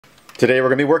Today we're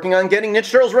going to be working on getting Ninja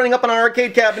Turtles running up on our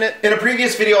arcade cabinet. In a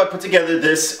previous video I put together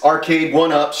this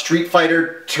Arcade1Up Street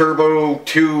Fighter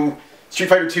 2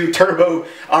 Turbo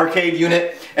arcade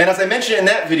unit, and as I mentioned in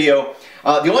that video,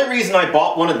 the only reason I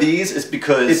bought one of these is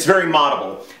because it's very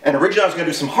moddable. And originally I was going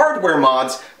to do some hardware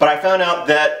mods, but I found out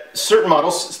that certain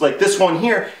models, like this one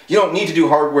here, you don't need to do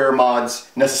hardware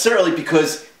mods necessarily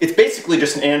because it's basically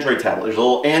just an Android tablet. There's a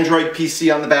little Android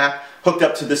PC on the back hooked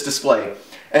up to this display.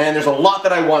 And there's a lot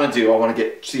that I want to do. I want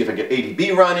to see if I get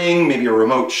ADB running, maybe a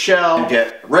remote shell,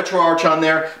 get RetroArch on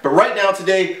there. But right now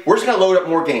today, we're just going to load up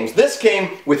more games. This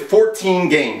came with 14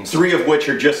 games, 3 of which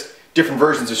are just different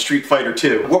versions of Street Fighter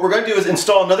 2. What we're going to do is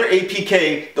install another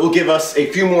APK that will give us a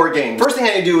few more games. First thing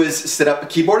I need to do is set up a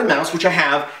keyboard and mouse, which I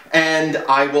have, and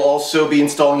I will also be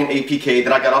installing an APK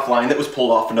that I got offline that was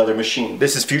pulled off another machine.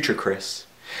 This is Future Chris.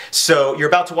 So you're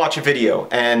about to watch a video,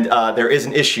 and there is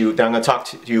an issue that I'm going to talk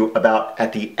to you about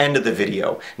at the end of the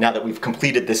video, now that we've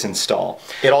completed this install.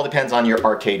 It all depends on your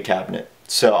arcade cabinet.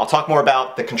 So I'll talk more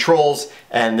about the controls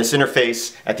and this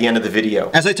interface at the end of the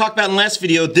video. As I talked about in the last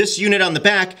video, this unit on the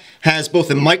back has both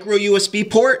a micro USB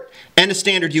port and a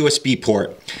standard USB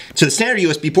port. To the standard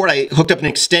USB port, I hooked up an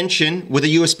extension with a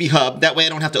USB hub. That way I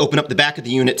don't have to open up the back of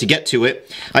the unit to get to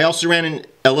it. I also ran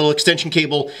a little extension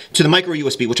cable to the micro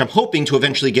USB, which I'm hoping to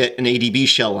eventually get an ADB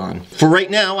shell on. For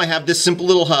right now, I have this simple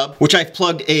little hub, which I've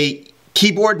plugged a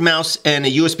keyboard, mouse, and a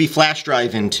USB flash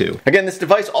drive into. Again, this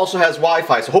device also has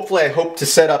Wi-Fi, so hopefully I hope to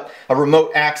set up a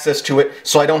remote access to it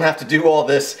so I don't have to do all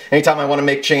this anytime I want to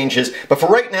make changes. But for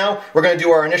right now, we're going to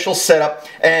do our initial setup,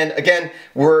 and again,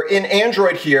 we're in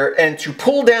Android here, and to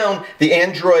pull down the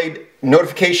Android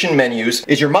notification menus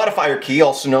is your modifier key,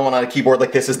 also known on a keyboard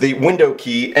like this as the window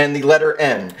key, and the letter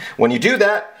N. When you do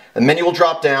that, the menu will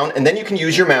drop down, and then you can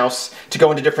use your mouse to go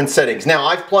into different settings. Now,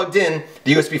 I've plugged in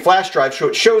the USB flash drive, so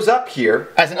it shows up here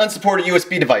as an unsupported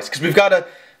USB device, because we've got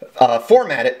to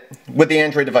format it with the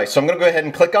Android device. So I'm going to go ahead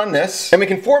and click on this, and we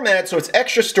can format it so it's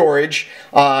extra storage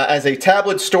as a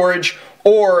tablet storage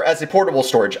or as a portable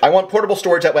storage. I want portable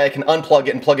storage, that way I can unplug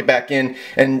it and plug it back in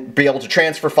and be able to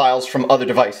transfer files from other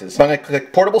devices. So I'm going to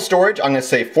click portable storage, I'm going to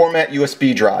say format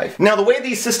USB drive. Now the way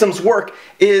these systems work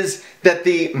is that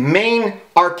the main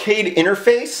arcade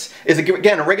interface is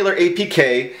again a regular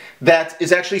APK that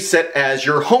is actually set as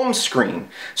your home screen.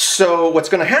 So what's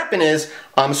going to happen is,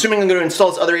 I'm assuming I'm going to install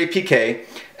this other APK,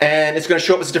 and it's going to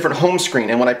show up as a different home screen.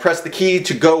 And when I press the key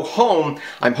to go home,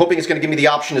 I'm hoping it's going to give me the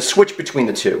option to switch between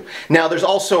the two. Now there's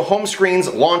also home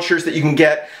screens, launchers that you can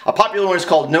get. A popular one is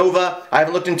called Nova. I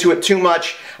haven't looked into it too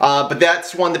much, but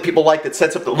that's one that people like, that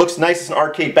sets up, that looks nice as an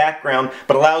arcade background,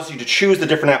 but allows you to choose the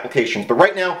different applications. But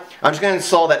right now, I'm just going to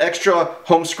install that extra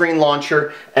home screen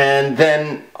launcher, and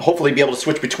then hopefully be able to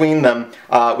switch between them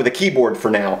with a keyboard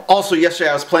for now. Also, yesterday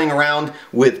I was playing around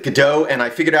with Godot, and I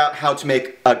figured out how to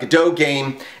make a Godot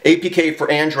game APK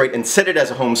for Android and set it as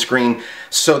a home screen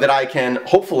so that I can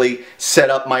hopefully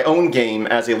set up my own game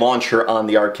as a launcher on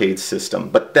the arcade system.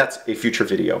 But that's a future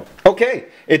video. Okay,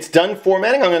 it's done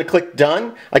formatting. I'm going to click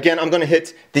done. Again, I'm going to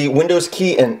hit the Windows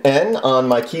key and N on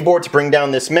my keyboard to bring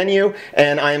down this menu,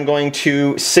 and I am going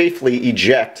to safely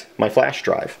eject my flash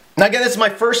drive. Now again, this is my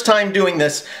first time doing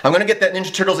this. I'm going to get that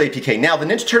Ninja Turtles APK. Now the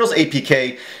Ninja Turtles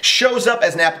APK shows up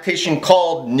as an application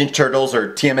called Ninja Turtles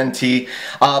or TMNT,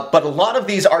 but a lot of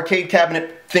these arcade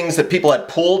cabinet things that people had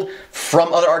pulled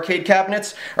from other arcade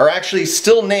cabinets are actually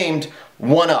still named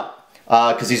 1-Up,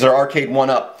 because these are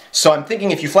Arcade1Up. So I'm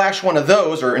thinking if you flash one of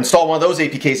those or install one of those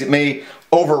APKs, it may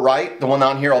overwrite the one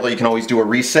on here, although you can always do a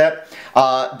reset.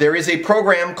 There is a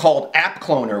program called App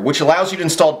Cloner, which allows you to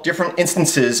install different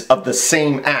instances of the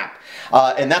same app.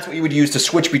 And that's what you would use to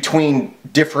switch between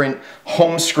different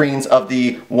home screens of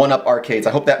the 1-Up arcades.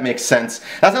 I hope that makes sense.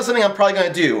 That's not something I'm probably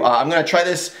going to do. I'm going to try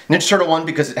this Ninja Turtle one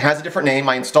because it has a different name.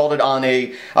 I installed it on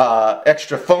a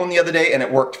extra phone the other day and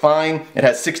it worked fine. It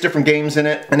has 6 different games in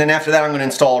it. And then after that I'm going to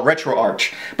install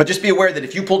RetroArch. But just be aware that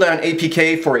if you pull down an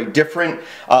APK for a different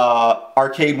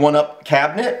Arcade1Up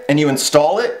cabinet and you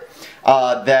install it,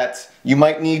 that you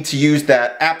might need to use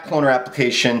that App Cloner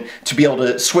application to be able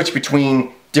to switch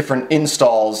between different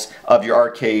installs of your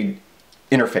arcade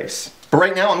interface. But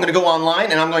right now I'm going to go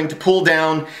online and I'm going to pull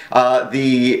down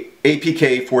the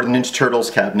APK for the Ninja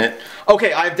Turtles cabinet.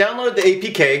 Okay, I've downloaded the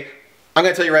APK. I'm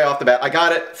going to tell you right off the bat, I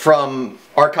got it from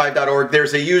archive.org.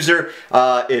 There's a user,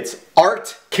 it's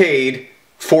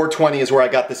Arcade420 is where I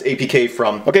got this APK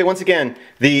from. Okay, once again,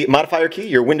 the modifier key,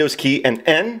 your Windows key, and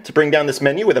N to bring down this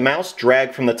menu with a mouse,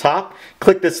 drag from the top,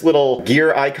 click this little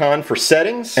gear icon for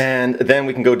settings, and then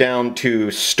we can go down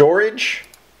to storage,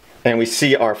 and we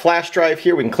see our flash drive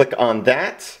here. We can click on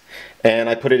that, and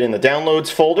I put it in the downloads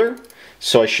folder.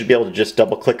 So I should be able to just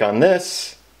double click on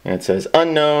this, and it says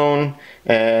unknown,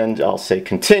 and I'll say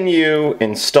continue,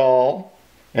 install,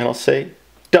 and I'll say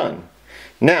done.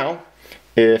 Now,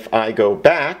 if I go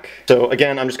back, so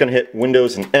again, I'm just going to hit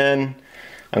Windows and N.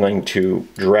 I'm going to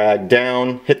drag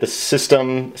down, hit the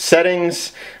system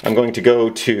settings. I'm going to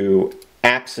go to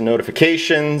apps and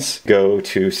notifications, go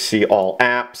to see all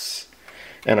apps,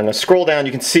 and I'm going to scroll down.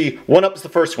 You can see 1UP is the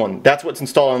first one. That's what's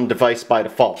installed on the device by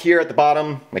default. Here at the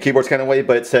bottom, my keyboard's kind of away,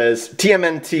 but it says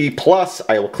TMNT Plus.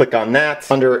 I will click on that.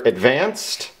 Under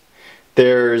Advanced,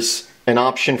 there's an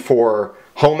option for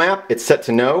Home App. It's set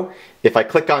to no. If I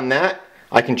click on that,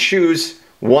 I can choose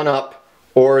 1UP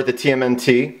or the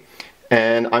TMNT,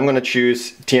 and I'm going to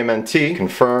choose TMNT,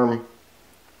 confirm,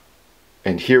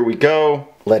 and here we go.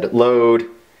 Let it load,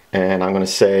 and I'm going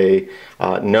to say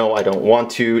no, I don't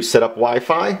want to set up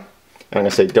Wi-Fi, and I'm going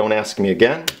to say don't ask me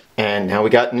again. And now we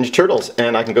got Ninja Turtles,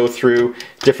 and I can go through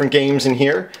different games in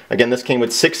here. Again, this came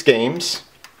with 6 games,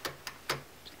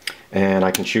 and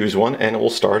I can choose one, and it will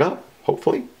start up,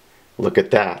 hopefully. Look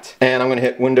at that. And I'm going to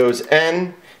hit Windows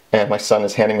N, and my son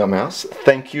is handing me a mouse.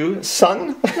 Thank you,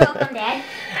 son. Welcome, Dad.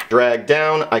 Drag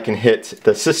down, I can hit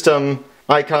the system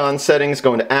icon settings,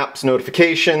 go into apps,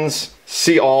 notifications,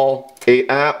 see all 8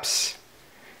 apps,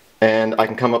 and I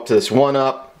can come up to this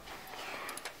 1UP,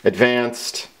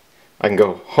 advanced, I can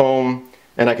go home,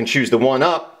 and I can choose the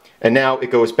 1UP, and now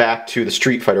it goes back to the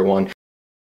Street Fighter one.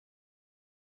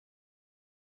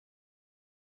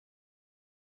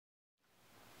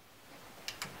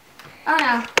 Oh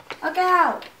no, look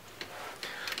out!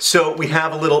 So we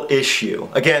have a little issue.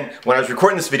 Again, when I was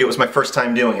recording this video, it was my first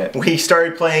time doing it. We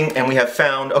started playing and we have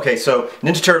found, okay, so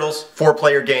Ninja Turtles,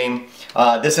 4-player game.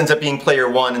 This ends up being player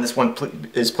 1 and this one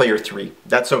is player 3.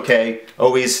 That's okay.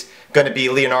 Always going to be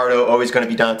Leonardo, always going to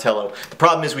be Donatello. The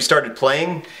problem is we started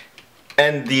playing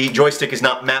and the joystick is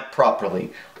not mapped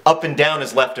properly. Up and down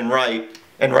is left and right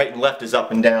and left is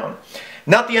up and down.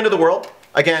 Not the end of the world.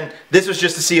 Again, this was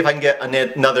just to see if I can get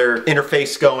another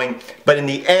interface going, but in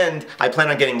the end, I plan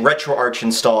on getting RetroArch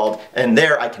installed, and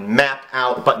there I can map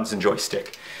out buttons and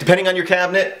joystick. Depending on your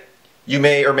cabinet, you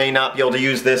may or may not be able to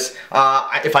use this.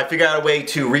 If I figure out a way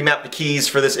to remap the keys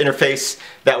for this interface,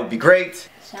 that would be great.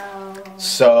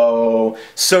 So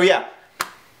yeah.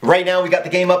 Right now we got the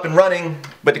game up and running,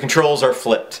 but the controls are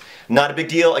flipped. Not a big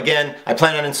deal. Again, I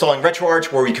plan on installing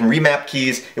RetroArch where we can remap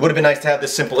keys. It would have been nice to have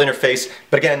this simple interface,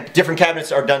 but again, different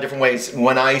cabinets are done different ways.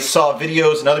 When I saw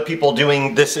videos and other people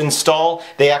doing this install,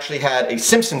 they actually had a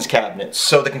Simpsons cabinet,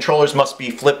 so the controllers must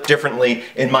be flipped differently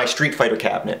in my Street Fighter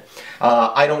cabinet.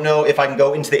 I don't know if I can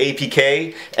go into the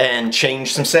APK and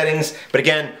change some settings, but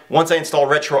again, once I install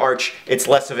RetroArch, it's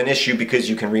less of an issue because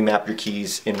you can remap your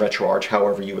keys in RetroArch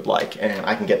however you would like, and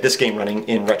I can get this game running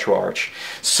in RetroArch.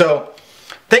 So,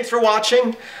 thanks for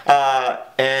watching,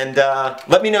 and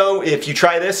let me know if you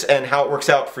try this and how it works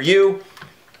out for you,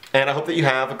 and I hope that you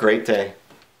have a great day.